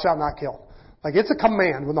thou shalt not kill. Like, it's a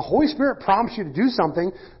command. When the Holy Spirit prompts you to do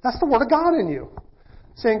something, that's the Word of God in you.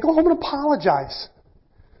 Saying, go home and apologize.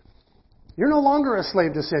 You're no longer a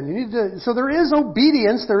slave to sin. You need to. So there is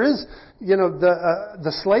obedience. There is,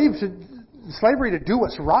 the slavery to do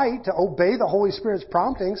what's right, to obey the Holy Spirit's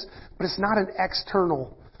promptings. But it's not an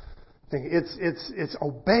external thing. It's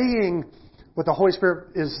obeying what the Holy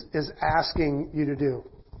Spirit is asking you to do.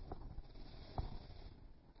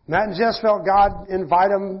 Matt and Jess felt God invite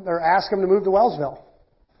them or ask them to move to Wellsville.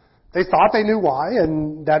 They thought they knew why,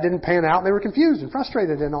 and that didn't pan out, and they were confused and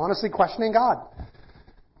frustrated and honestly questioning God.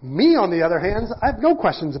 Me, on the other hand, I have no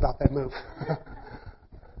questions about that move.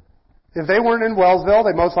 If they weren't in Wellsville,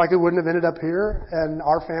 they most likely wouldn't have ended up here, and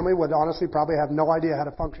our family would honestly probably have no idea how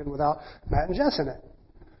to function without Matt and Jess in it.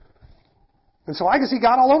 And so I can see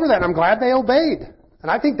God all over that, and I'm glad they obeyed.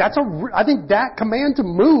 And I think that command to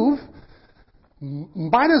move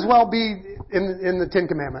might as well be in the Ten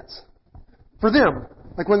Commandments for them.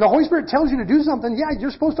 Like when the Holy Spirit tells you to do something, yeah, you're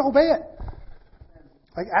supposed to obey it.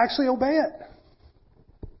 Like actually obey it.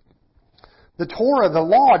 The Torah, the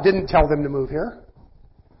law, didn't tell them to move here.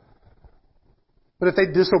 But if they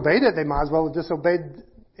disobeyed it, they might as well have disobeyed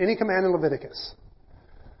any command in Leviticus.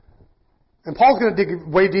 And Paul's going to dig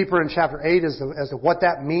way deeper in chapter 8 as to what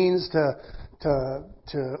that means to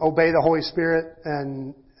obey the Holy Spirit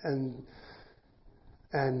and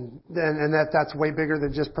that's way bigger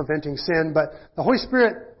than just preventing sin. But the Holy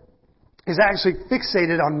Spirit is actually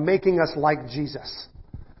fixated on making us like Jesus.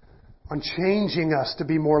 On changing us to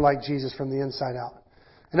be more like Jesus from the inside out.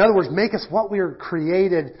 In other words, make us what we are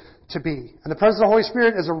created to be. And the presence of the Holy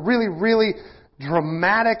Spirit is a really, really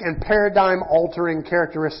dramatic and paradigm-altering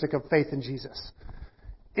characteristic of faith in Jesus.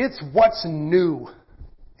 It's what's new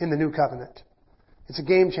in the new covenant. It's a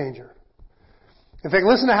game changer. In fact,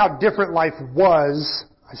 listen to how different life was,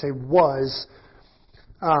 I say was,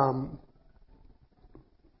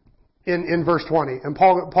 in verse 20. And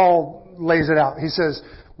Paul lays it out. He says,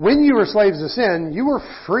 when you were slaves of sin, you were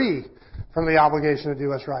free from the obligation to do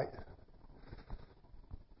what's right.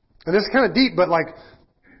 And this is kind of deep, but like,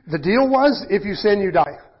 the deal was, if you sin, you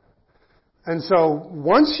die. And so,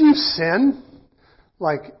 once you sin,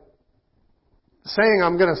 like, saying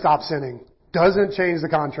I'm going to stop sinning doesn't change the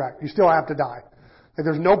contract. You still have to die. Like,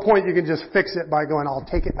 there's no point you can just fix it by going, I'll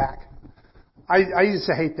take it back. I used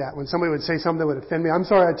to hate that when somebody would say something that would offend me. I'm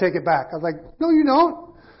sorry, I take it back. I was like, no, you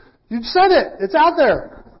don't. You said it. It's out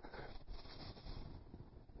there.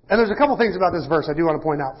 And there's a couple things about this verse I do want to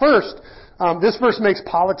point out. First, this verse makes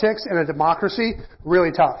politics and a democracy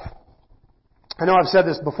really tough. I know I've said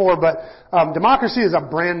this before, but democracy is a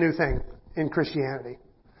brand new thing in Christianity,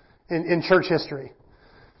 in church history.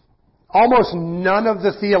 Almost none of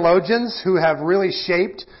the theologians who have really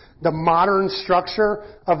shaped the modern structure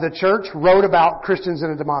of the church wrote about Christians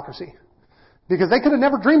in a democracy. Because they could have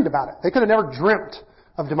never dreamed about it. They could have never dreamt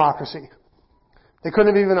of democracy. They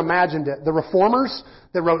couldn't have even imagined it. The reformers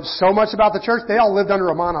that wrote so much about the church, they all lived under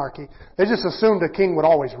a monarchy. They just assumed a king would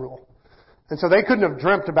always rule. And so they couldn't have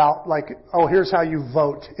dreamt about, like, oh, here's how you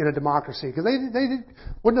vote in a democracy. Because they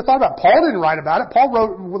wouldn't have thought about it. Paul didn't write about it. Paul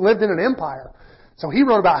lived in an empire. So he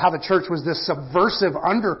wrote about how the church was this subversive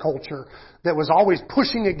underculture that was always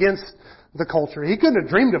pushing against the culture. He couldn't have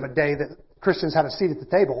dreamed of a day that Christians had a seat at the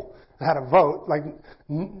table and had a vote.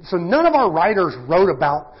 So none of our writers wrote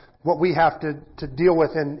about what we have to deal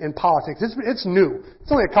with in politics. It's new.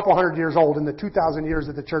 It's only a couple hundred years old in the 2,000 years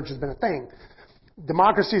that the church has been a thing.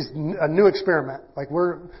 Democracy is a new experiment. Like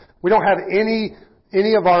we don't have any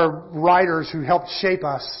any of our writers who helped shape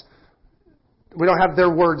us, we don't have their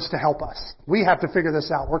words to help us. We have to figure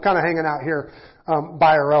this out. We're kind of hanging out here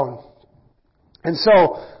by our own. And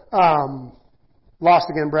so, lost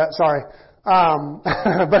again, Brett, sorry.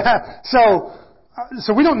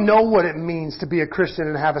 So we don't know what it means to be a Christian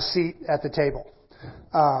and have a seat at the table.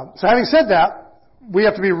 So having said that, we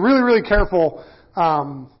have to be really, really careful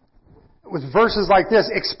with verses like this,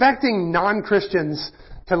 expecting non-Christians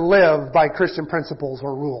to live by Christian principles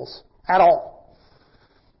or rules at all.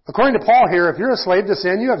 According to Paul here, if you're a slave to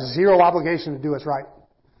sin, you have zero obligation to do what's right.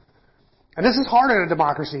 And this is hard in a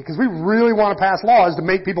democracy because we really want to pass laws to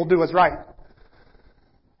make people do what's right.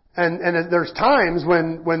 And there's times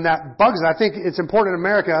when that bugs. I think it's important in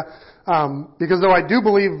America because though I do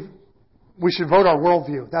believe we should vote our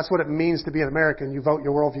worldview. That's what it means to be an American. You vote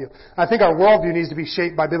your worldview. I think our worldview needs to be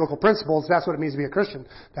shaped by biblical principles. That's what it means to be a Christian,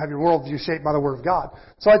 to have your worldview shaped by the Word of God.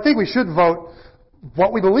 So I think we should vote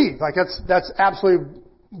what we believe. Like that's absolutely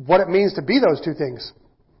what it means to be those two things.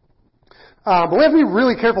 But we have to be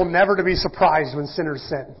really careful never to be surprised when sinners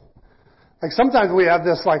sin. Like sometimes we have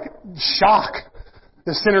this like shock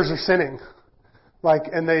that sinners are sinning. Like,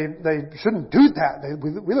 and they shouldn't do that. We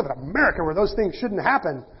live in America where those things shouldn't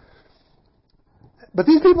happen. But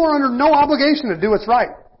these people are under no obligation to do what's right.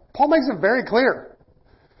 Paul makes it very clear.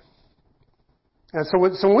 And so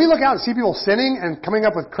when we look out and see people sinning and coming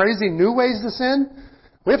up with crazy new ways to sin,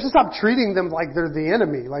 we have to stop treating them like they're the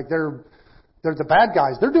enemy, like they're the bad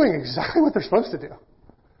guys. They're doing exactly what they're supposed to do.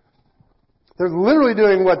 They're literally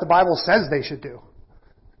doing what the Bible says they should do.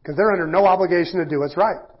 Because they're under no obligation to do what's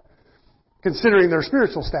right, considering their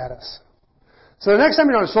spiritual status. So the next time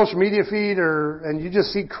you're on a social media feed and you just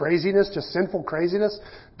see craziness, just sinful craziness,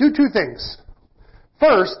 do two things.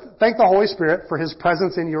 First, thank the Holy Spirit for His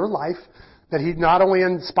presence in your life, that He not only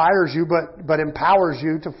inspires you, but empowers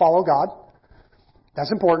you to follow God.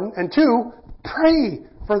 That's important. And two, pray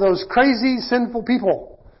for those crazy, sinful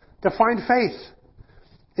people to find faith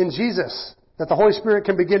in Jesus, that the Holy Spirit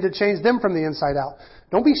can begin to change them from the inside out.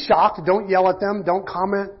 Don't be shocked. Don't yell at them. Don't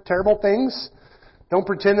comment terrible things. Don't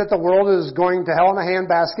pretend that the world is going to hell in a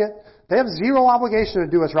handbasket. They have zero obligation to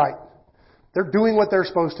do what's right. They're doing what they're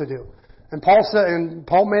supposed to do. And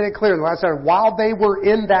Paul made it clear in the last chapter, while they were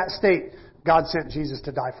in that state, God sent Jesus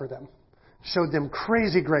to die for them. Showed them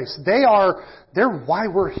crazy grace. They're why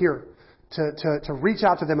we're here. To reach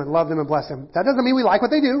out to them and love them and bless them. That doesn't mean we like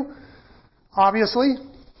what they do, obviously.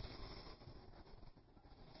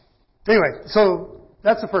 Anyway, so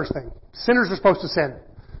that's the first thing. Sinners are supposed to sin.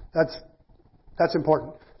 That's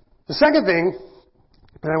important. The second thing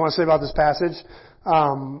that I want to say about this passage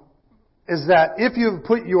is that if you've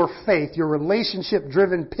put your faith, your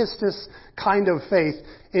relationship-driven pistis kind of faith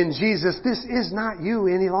in Jesus, this is not you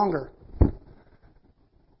any longer.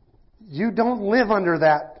 You don't live under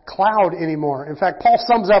that cloud anymore. In fact, Paul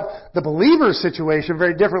sums up the believer's situation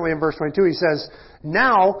very differently in verse 22. He says,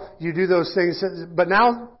 now you do those things, but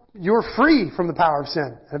now you're free from the power of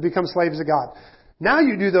sin and have become slaves of God. Now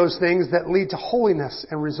you do those things that lead to holiness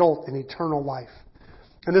and result in eternal life.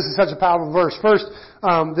 And this is such a powerful verse. First,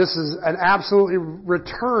 this is an absolutely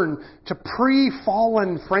return to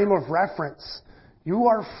pre-fallen frame of reference. You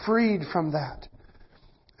are freed from that.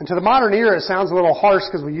 And to the modern ear, it sounds a little harsh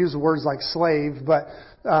because we use words like slave, but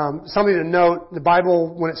something to note, the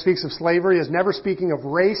Bible, when it speaks of slavery, is never speaking of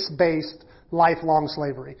race-based lifelong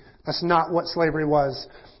slavery. That's not what slavery was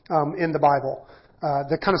in the Bible.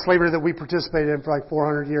 The kind of slavery that we participated in for like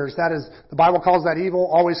 400 years. That is, the Bible calls that evil,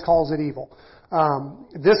 always calls it evil.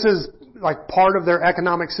 This is like part of their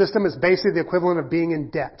economic system. It's basically the equivalent of being in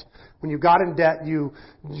debt. When you got in debt, you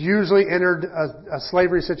usually entered a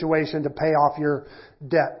slavery situation to pay off your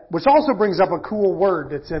debt. Which also brings up a cool word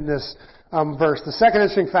that's in this verse. The second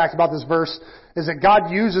interesting fact about this verse is that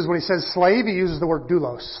God uses, when He says slave, He uses the word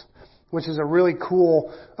doulos, which is a really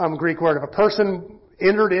cool Greek word. If a person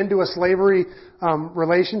entered into a slavery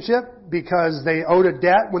relationship because they owed a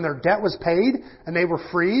debt when their debt was paid and they were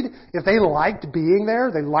freed, if they liked being there,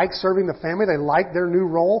 they liked serving the family, they liked their new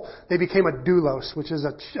role, they became a doulos, which is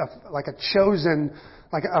like a chosen,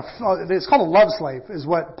 it's called a love slave, is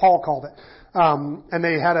what Paul called it. And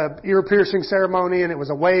they had a ear-piercing ceremony, and it was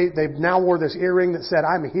a way, they now wore this earring that said,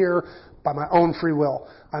 I'm here by my own free will.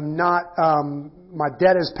 I'm not, my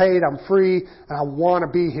debt is paid, I'm free, and I want to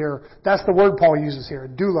be here. That's the word Paul uses here,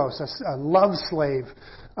 doulos, a love slave.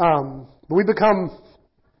 But we become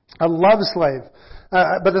a love slave.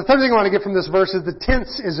 But the third thing I want to get from this verse is the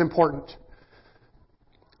tense is important.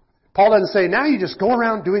 Paul doesn't say, now you just go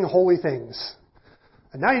around doing holy things.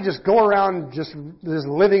 And now you just go around just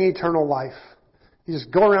living eternal life. You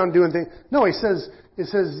just go around doing things. No, he says, it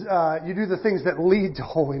says you do the things that lead to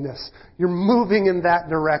holiness. You're moving in that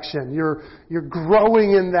direction. You're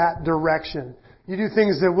growing in that direction. You do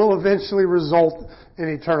things that will eventually result in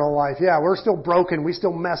eternal life. Yeah, we're still broken. We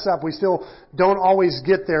still mess up. We still don't always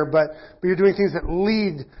get there, but you're doing things that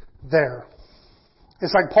lead there.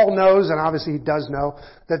 It's like Paul knows, and obviously he does know,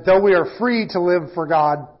 that though we are free to live for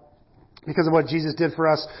God because of what Jesus did for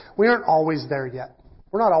us, we aren't always there yet.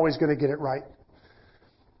 We're not always going to get it right.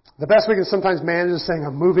 The best we can sometimes manage is saying,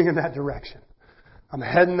 I'm moving in that direction. I'm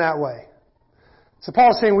heading that way. So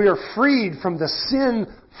Paul is saying we are freed from the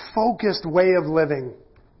sin-focused way of living.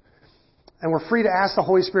 And we're free to ask the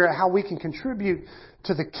Holy Spirit how we can contribute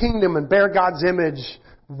to the kingdom and bear God's image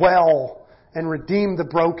well and redeem the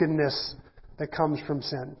brokenness that comes from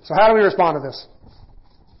sin. So how do we respond to this?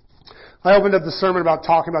 I opened up the sermon about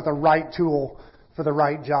talking about the right tool for the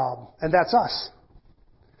right job. And that's us.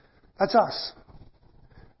 That's us.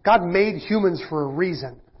 God made humans for a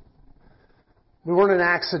reason. We weren't an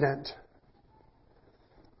accident.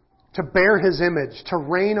 To bear His image, to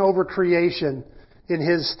reign over creation in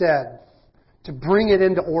His stead, to bring it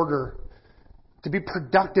into order, to be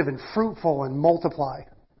productive and fruitful and multiply.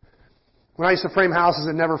 When I used to frame houses,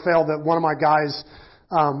 it never failed that one of my guys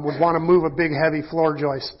would want to move a big heavy floor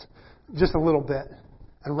joist just a little bit.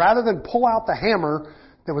 And rather than pull out the hammer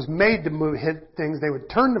that was made to hit things, they would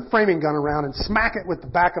turn the framing gun around and smack it with the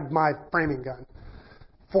back of my framing gun.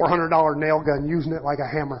 $400 nail gun, using it like a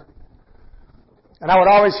hammer. And I would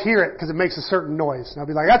always hear it because it makes a certain noise. And I'd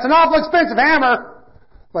be like, that's an awful expensive hammer!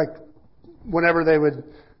 Like, whenever they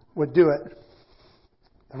would do it.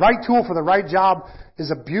 The right tool for the right job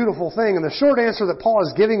is a beautiful thing. And the short answer that Paul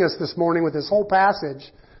is giving us this morning with this whole passage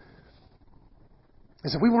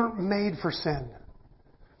is that we weren't made for sin.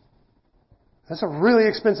 That's a really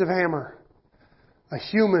expensive hammer. A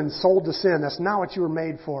human sold to sin. That's not what you were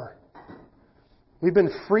made for. We've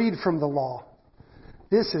been freed from the law.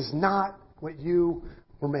 This is not what you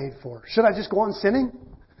were made for. Should I just go on sinning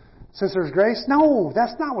since there's grace? No,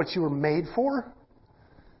 that's not what you were made for.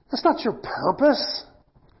 That's not your purpose.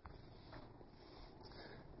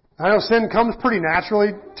 I know sin comes pretty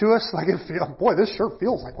naturally to us. Like boy, this sure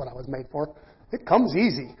feels like what I was made for. It comes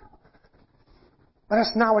easy. But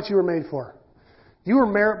that's not what you were made for. You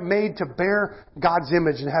were made to bear God's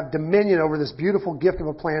image and have dominion over this beautiful gift of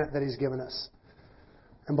a planet that He's given us.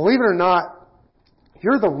 And believe it or not,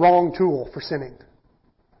 you're the wrong tool for sinning.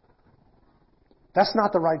 That's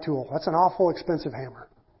not the right tool. That's an awful expensive hammer.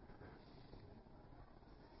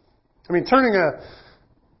 I mean, turning a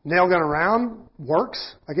nail gun around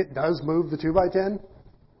works. Like it does move the 2x10.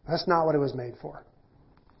 That's not what it was made for.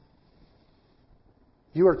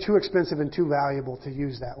 You are too expensive and too valuable to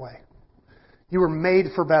use that way. You were made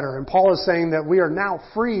for better. And Paul is saying that we are now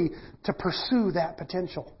free to pursue that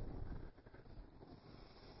potential.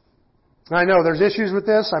 I know there's issues with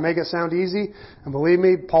this. I make it sound easy. And believe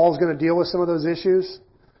me, Paul's going to deal with some of those issues.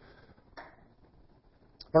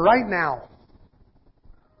 But right now,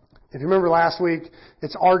 if you remember last week,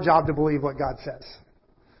 it's our job to believe what God says.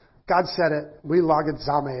 God said it. We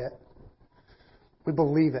lagadzame it. We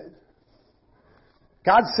believe it.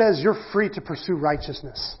 God says you're free to pursue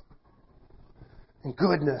righteousness and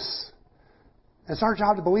goodness. It's our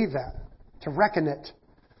job to believe that, to reckon it.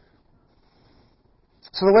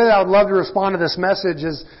 So the way that I would love to respond to this message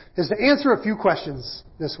is to answer a few questions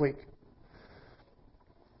this week.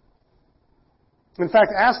 In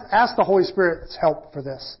fact, ask the Holy Spirit's help for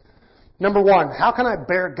this. Number one, how can I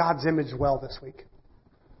bear God's image well this week?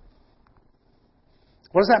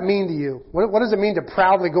 What does that mean to you? What does it mean to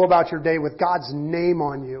proudly go about your day with God's name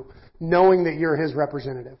on you, knowing that you're His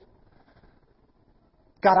representative?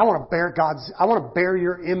 God, I want to bear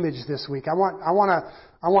your image this week. I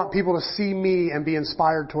want people to see me and be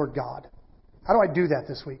inspired toward God. How do I do that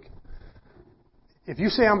this week? If you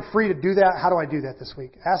say I'm free to do that, how do I do that this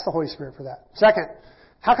week? Ask the Holy Spirit for that. Second,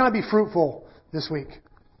 how can I be fruitful this week?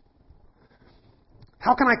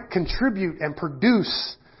 How can I contribute and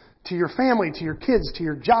produce to your family, to your kids, to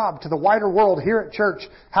your job, to the wider world here at church?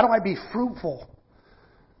 How do I be fruitful?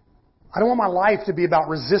 I don't want my life to be about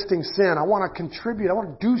resisting sin. I want to contribute. I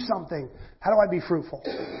want to do something. How do I be fruitful?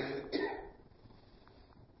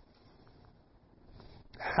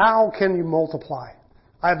 How can you multiply?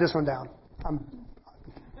 I have this one down. I'm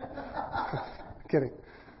kidding.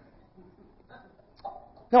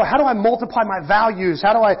 No, how do I multiply my values?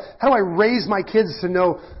 How do I raise my kids to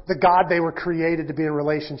know the God they were created to be in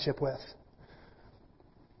relationship with?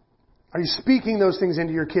 Are you speaking those things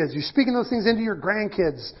into your kids? Are you speaking those things into your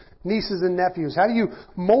grandkids, nieces and nephews? How do you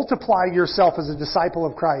multiply yourself as a disciple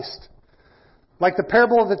of Christ? Like the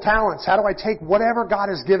parable of the talents, how do I take whatever God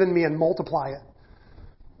has given me and multiply it?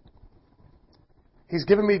 He's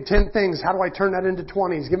given me 10 things. How do I turn that into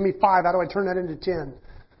 20? He's given me 5. How do I turn that into 10?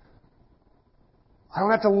 I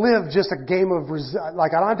don't have to live just a game of, I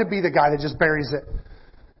don't have to be the guy that just buries it.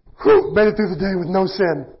 Whew, made it through the day with no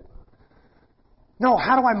sin. No,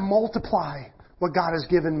 how do I multiply what God has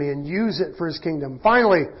given me and use it for His kingdom?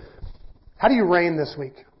 Finally, how do you reign this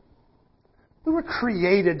week? We were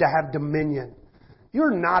created to have dominion.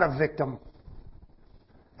 You're not a victim.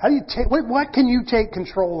 How do you what can you take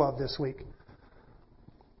control of this week?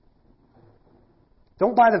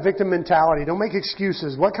 Don't buy the victim mentality. Don't make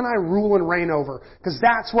excuses. What can I rule and reign over? Because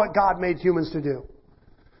that's what God made humans to do.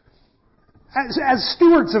 As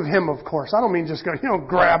stewards of Him, of course. I don't mean just go,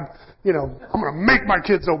 grab, I'm going to make my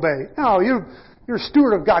kids obey. No, you're a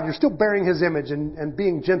steward of God. You're still bearing His image and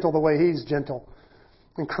being gentle the way He's gentle.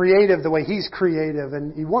 And creative the way He's creative.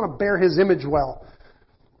 And you want to bear His image well.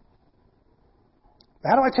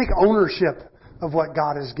 How do I take ownership of what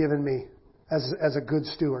God has given me as a good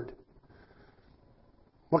steward?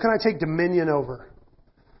 What can I take dominion over?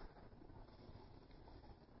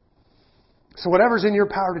 So whatever's in your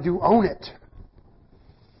power to do, own it.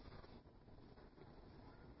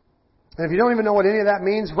 And if you don't even know what any of that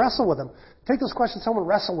means, wrestle with them. Take those questions home and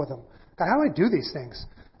wrestle with them. God, how do I do these things?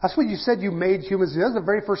 That's what you said you made humans do. That's the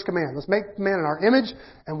very first command. Let's make man in our image,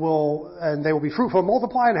 and they will be fruitful and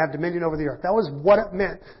multiply and have dominion over the earth. That was what it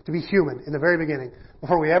meant to be human in the very beginning.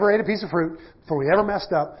 Before we ever ate a piece of fruit, before we ever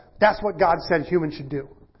messed up, that's what God said humans should do.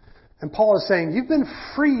 And Paul is saying, you've been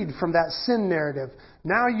freed from that sin narrative.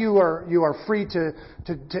 Now you are free to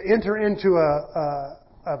enter into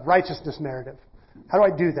a righteousness narrative. How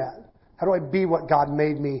do I do that? How do I be what God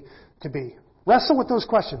made me to be? Wrestle with those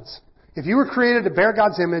questions. If you were created to bear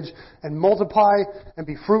God's image and multiply and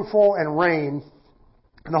be fruitful and reign,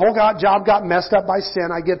 and the whole job got messed up by sin,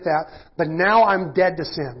 I get that. But now I'm dead to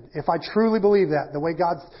sin. If I truly believe that, the way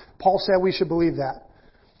Paul said we should believe that,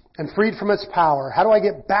 and freed from its power, how do I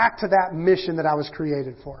get back to that mission that I was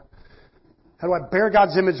created for? How do I bear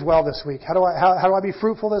God's image well this week? How do I be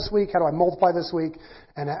fruitful this week? How do I multiply this week?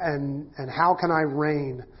 And how can I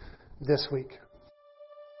reign this week?